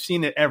wheelhouse. We've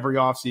seen it every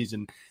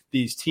offseason.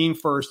 These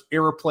team-first,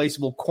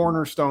 irreplaceable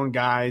cornerstone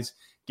guys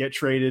get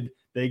traded,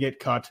 they get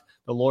cut.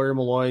 The Lawyer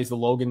Malloys, the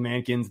Logan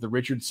Mankins, the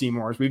Richard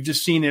Seymours. We've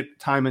just seen it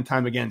time and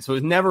time again. So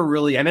it's never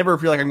really – I never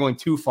feel like I'm going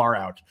too far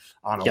out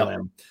on a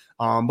limb.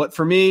 But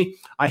for me,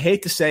 I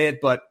hate to say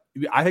it, but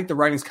I think the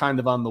writing's kind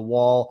of on the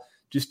wall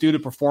just due to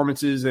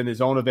performances and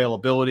his own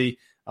availability.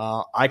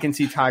 I can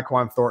see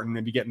Tyquan Thornton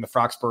maybe getting the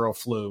Foxborough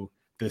flu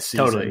this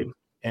season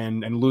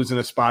and losing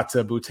a spot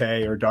to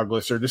Boutte or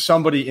Douglas or just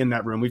somebody in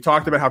that room. We've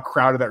talked about how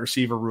crowded that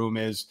receiver room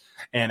is.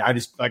 And I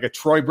just, like a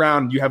Troy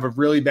Brown, you have a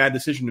really bad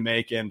decision to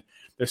make. And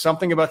there's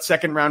something about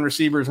second-round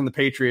receivers in the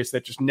Patriots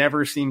that just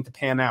never seem to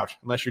pan out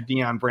unless you're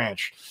Deion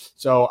Branch.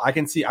 So I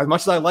can see, as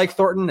much as I like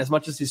Thornton, as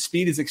much as his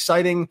speed is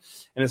exciting,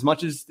 and as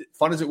much as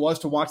fun as it was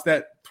to watch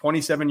that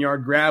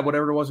 27-yard grab,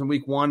 whatever it was in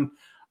week 1,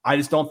 I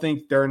just don't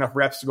think there are enough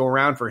reps to go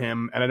around for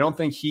him. And I don't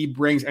think he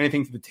brings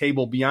anything to the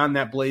table beyond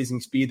that blazing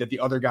speed that the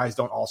other guys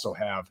don't also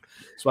have.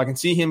 So I can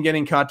see him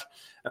getting cut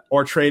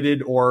or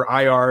traded or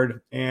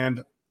IR'd.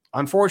 And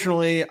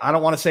unfortunately, I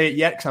don't want to say it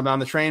yet because I'm on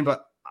the train,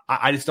 but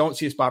I just don't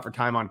see a spot for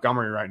Ty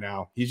Montgomery right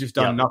now. He's just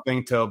done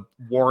nothing to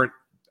warrant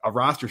a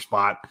roster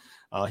spot.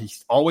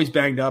 He's always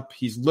banged up.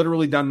 He's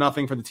literally done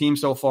nothing for the team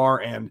so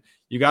far, and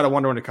you got to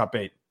wonder when to cut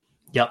bait.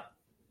 Yep,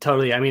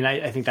 totally. I mean,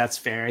 I think that's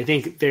fair. I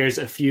think there's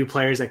a few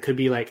players that could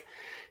be like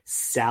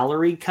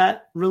salary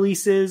cut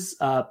releases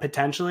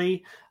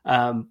potentially,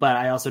 but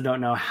I also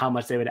don't know how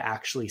much they would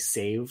actually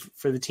save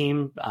for the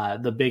team.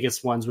 The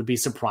biggest ones would be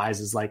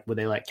surprises, like would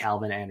they let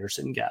Calvin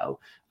Anderson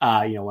go?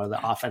 One of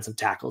the offensive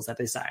tackles that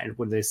they signed.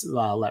 Would they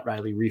let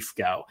Riley Reif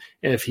go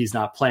if he's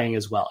not playing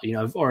as well?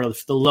 Or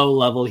if the low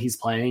level he's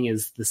playing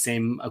is the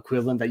same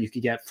equivalent that you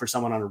could get for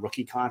someone on a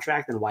rookie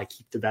contract, then why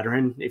keep the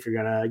veteran if you're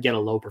going to get a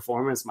low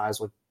performance? Might as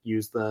well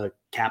use the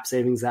cap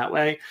savings that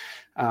way.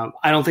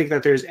 I don't think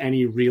that there's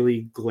any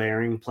really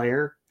glaring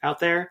player out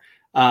there.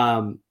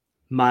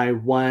 My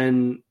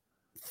one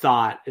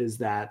thought is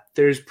that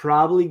there's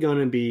probably going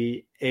to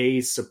be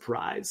a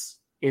surprise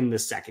in the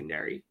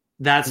secondary.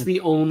 That's the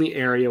only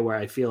area where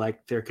I feel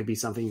like there could be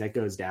something that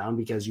goes down,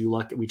 because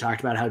we talked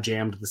about how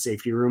jammed the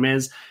safety room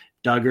is.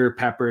 Duggar,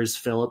 Peppers,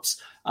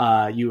 Phillips,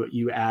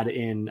 you add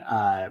in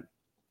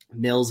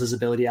Mills'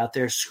 ability out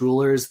there.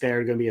 Schooler's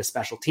there, going to be a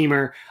special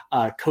teamer.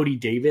 Cody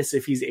Davis,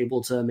 if he's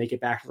able to make it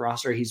back to the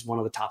roster, he's one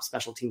of the top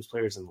special teams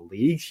players in the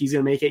league. He's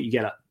going to make it. You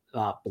get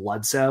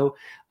Bledsoe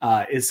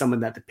is someone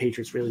that the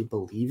Patriots really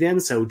believe in.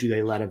 So do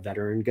they let a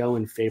veteran go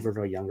in favor of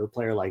a younger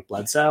player like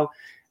Bledsoe?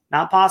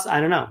 Not possible. I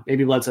don't know.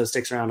 Maybe Bledsoe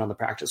sticks around on the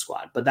practice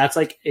squad, but that's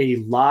like a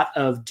lot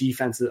of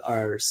defenses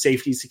or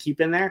safeties to keep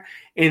in there.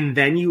 And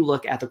then you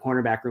look at the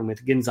cornerback room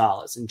with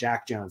Gonzalez and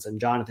Jack Jones and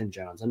Jonathan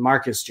Jones and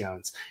Marcus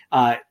Jones.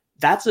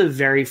 That's a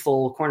very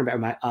full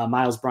cornerback,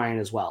 Miles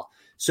Bryant as well.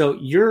 So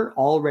you're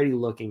already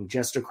looking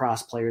just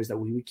across players that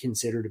we would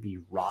consider to be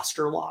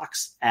roster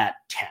locks at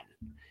 10.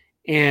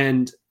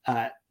 And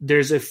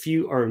there's a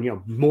few, or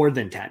more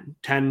than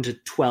 10 to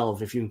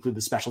 12, if you include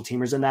the special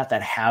teamers in that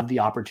have the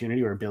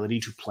opportunity or ability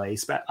to play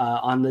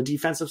on the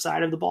defensive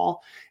side of the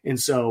ball. And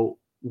so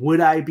would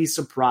I be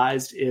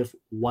surprised if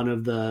one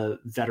of the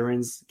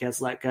veterans gets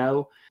let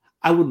go?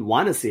 I wouldn't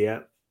want to see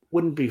it.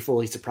 Wouldn't be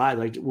fully surprised.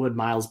 Like, would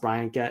Miles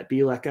Bryant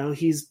be let go?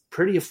 He's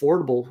pretty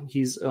affordable.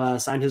 He's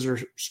signed his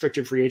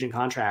restricted free agent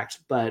contract,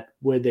 but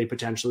would they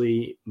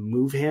potentially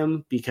move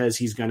him because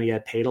he's going to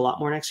get paid a lot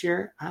more next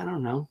year? I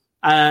don't know.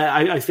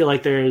 I feel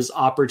like there's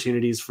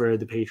opportunities for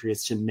the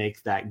Patriots to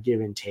make that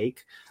give and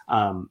take.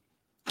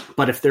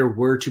 But if there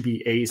were to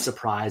be a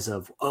surprise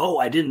of,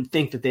 I didn't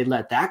think that they'd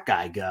let that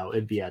guy go,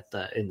 it'd be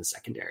in the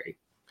secondary.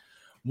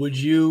 Would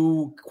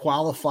you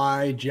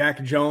qualify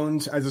Jack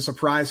Jones as a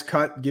surprise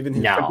cut given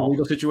his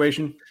legal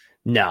situation?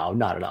 No,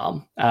 not at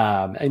all.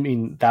 I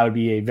mean, that would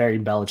be a very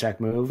Belichick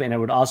move, and it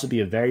would also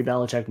be a very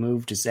Belichick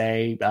move to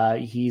say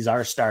he's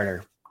our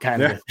starter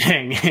kind of a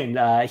thing.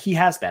 And he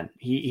has been.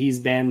 He's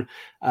been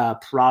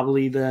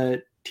probably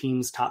the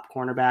team's top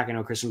cornerback. I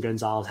know Christian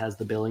Gonzalez has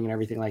the billing and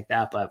everything like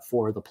that, but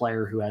for the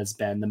player who has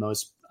been the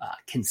most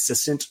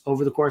consistent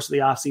over the course of the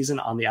offseason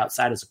on the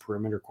outside as a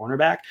perimeter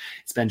cornerback,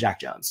 it's been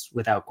Jack Jones,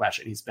 without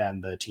question. He's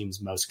been the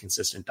team's most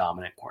consistent,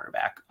 dominant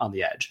cornerback on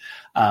the edge.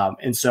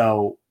 And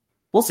so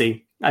we'll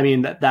see. I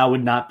mean, that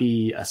would not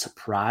be a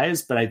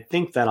surprise, but I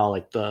think that all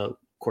like the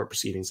court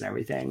proceedings and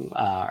everything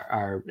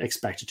are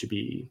expected to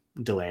be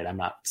delayed. I'm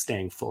not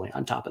staying fully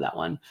on top of that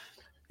one.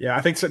 Yeah,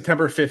 I think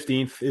September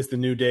 15th is the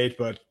new date,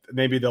 but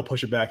maybe they'll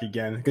push it back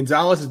again.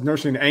 Gonzalez is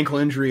nursing an ankle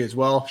injury as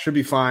well. Should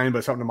be fine,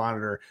 but something to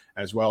monitor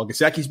as well.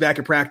 Gesicki's back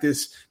at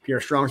practice. Pierre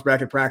Strong's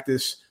back at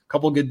practice. A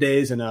couple good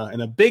days and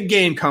a big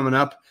game coming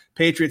up.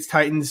 Patriots,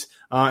 Titans.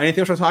 Anything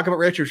else to talk about,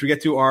 Rich, or should we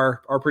get to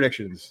our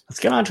predictions? Let's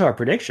get on to our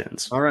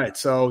predictions. All right,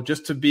 so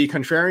just to be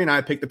contrarian,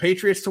 I picked the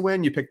Patriots to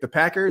win. You picked the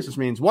Packers, which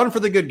means one for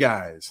the good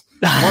guys.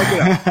 Mark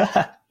it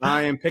up.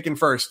 I am picking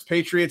first.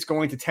 Patriots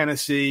going to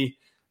Tennessee.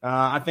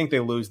 I think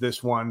they lose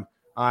this one.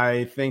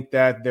 I think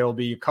that there'll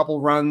be a couple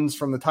runs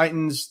from the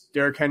Titans.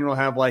 Derrick Henry will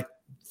have like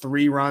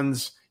 3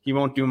 runs. He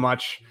won't do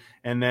much.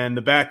 And then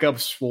the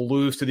backups will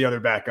lose to the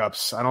other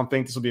backups. I don't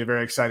think this will be a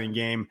very exciting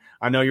game.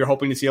 I know you're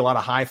hoping to see a lot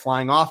of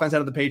high-flying offense out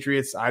of the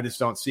Patriots. I just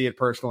don't see it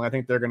personally. I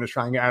think they're going to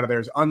try and get out of there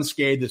as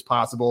unscathed as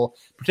possible,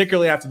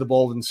 particularly after the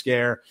Bolden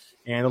scare.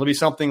 And it'll be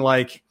something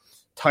like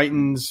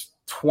Titans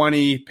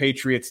 20,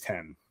 Patriots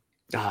 10.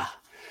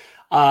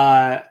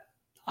 That's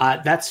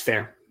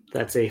fair.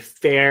 That's a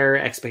fair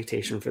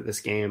expectation for this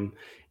game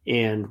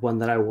and one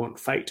that I won't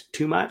fight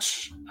too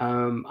much.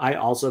 I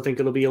also think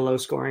it'll be a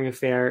low-scoring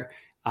affair.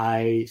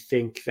 I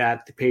think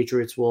that the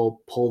Patriots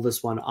will pull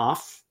this one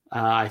off.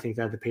 I think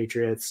that the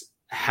Patriots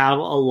have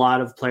a lot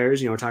of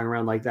players, we're talking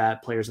around like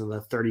that, players in the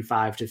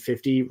 35 to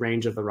 50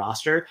 range of the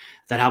roster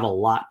that have a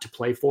lot to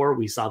play for.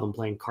 We saw them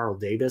playing Carl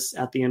Davis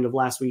at the end of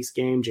last week's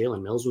game.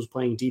 Jalen Mills was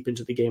playing deep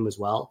into the game as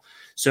well.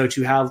 So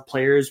to have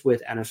players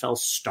with NFL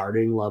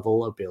starting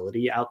level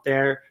ability out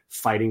there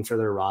fighting for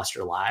their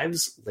roster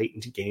lives late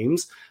into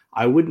games,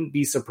 I wouldn't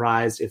be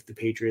surprised if the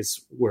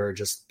Patriots were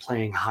just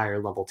playing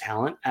higher level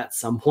talent at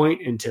some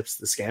point and tips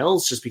the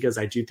scales, just because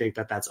I do think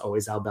that that's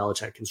always how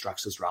Belichick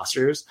constructs his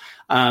rosters.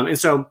 And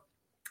so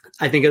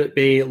I think it'll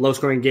be a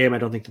low-scoring game. I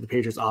don't think that the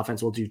Patriots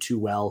offense will do too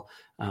well,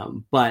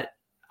 but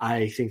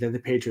I think that the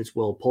Patriots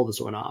will pull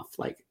this one off,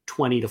 like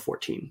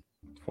 20-14.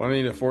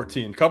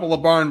 20-14. Couple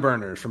of barn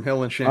burners from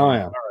Hill and Shane. Oh,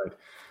 yeah. All right.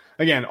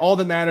 Again, all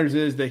that matters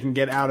is they can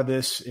get out of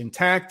this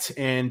intact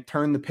and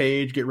turn the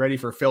page, get ready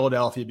for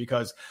Philadelphia,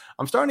 because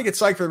I'm starting to get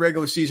psyched for the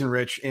regular season,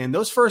 Rich, and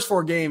those first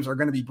 4 games are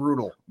going to be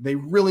brutal. They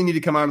really need to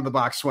come out of the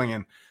box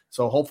swinging.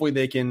 So hopefully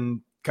they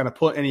can kind of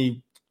put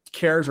any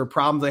cares or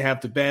problems they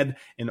have to bed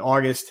in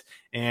August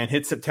and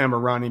hit September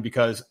running,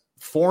 because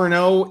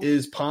 4-0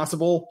 is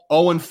possible,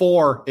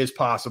 0-4 is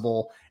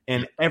possible,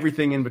 and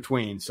everything in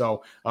between.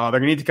 So they're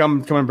going to need to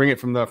come and bring it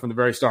from the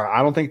very start.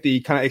 I don't think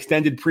the kind of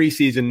extended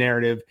preseason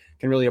narrative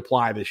can really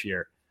apply this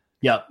year.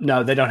 Yeah,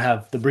 no, they don't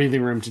have the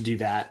breathing room to do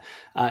that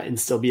and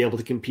still be able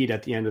to compete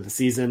at the end of the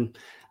season.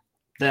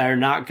 They're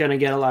not going to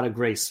get a lot of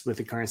grace with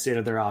the current state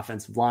of their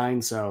offensive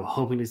line, so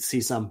hoping to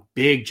see some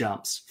big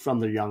jumps from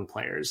their young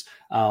players.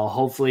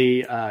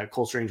 Hopefully,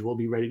 Cole Strange will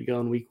be ready to go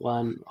in week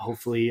 1.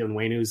 Hopefully,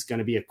 Onwenu's going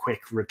to be a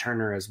quick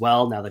returner as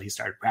well now that he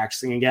started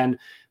practicing again.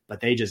 But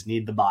they just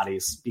need the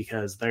bodies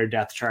because their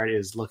depth chart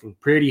is looking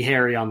pretty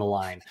hairy on the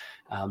line.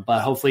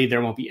 But hopefully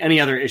there won't be any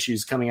other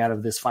issues coming out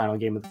of this final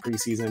game of the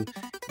preseason.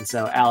 And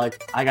so,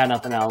 Alec, I got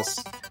nothing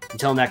else.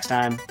 Until next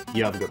time,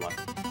 you have a good one.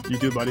 You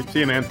too, buddy. See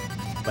you, man.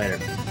 Later.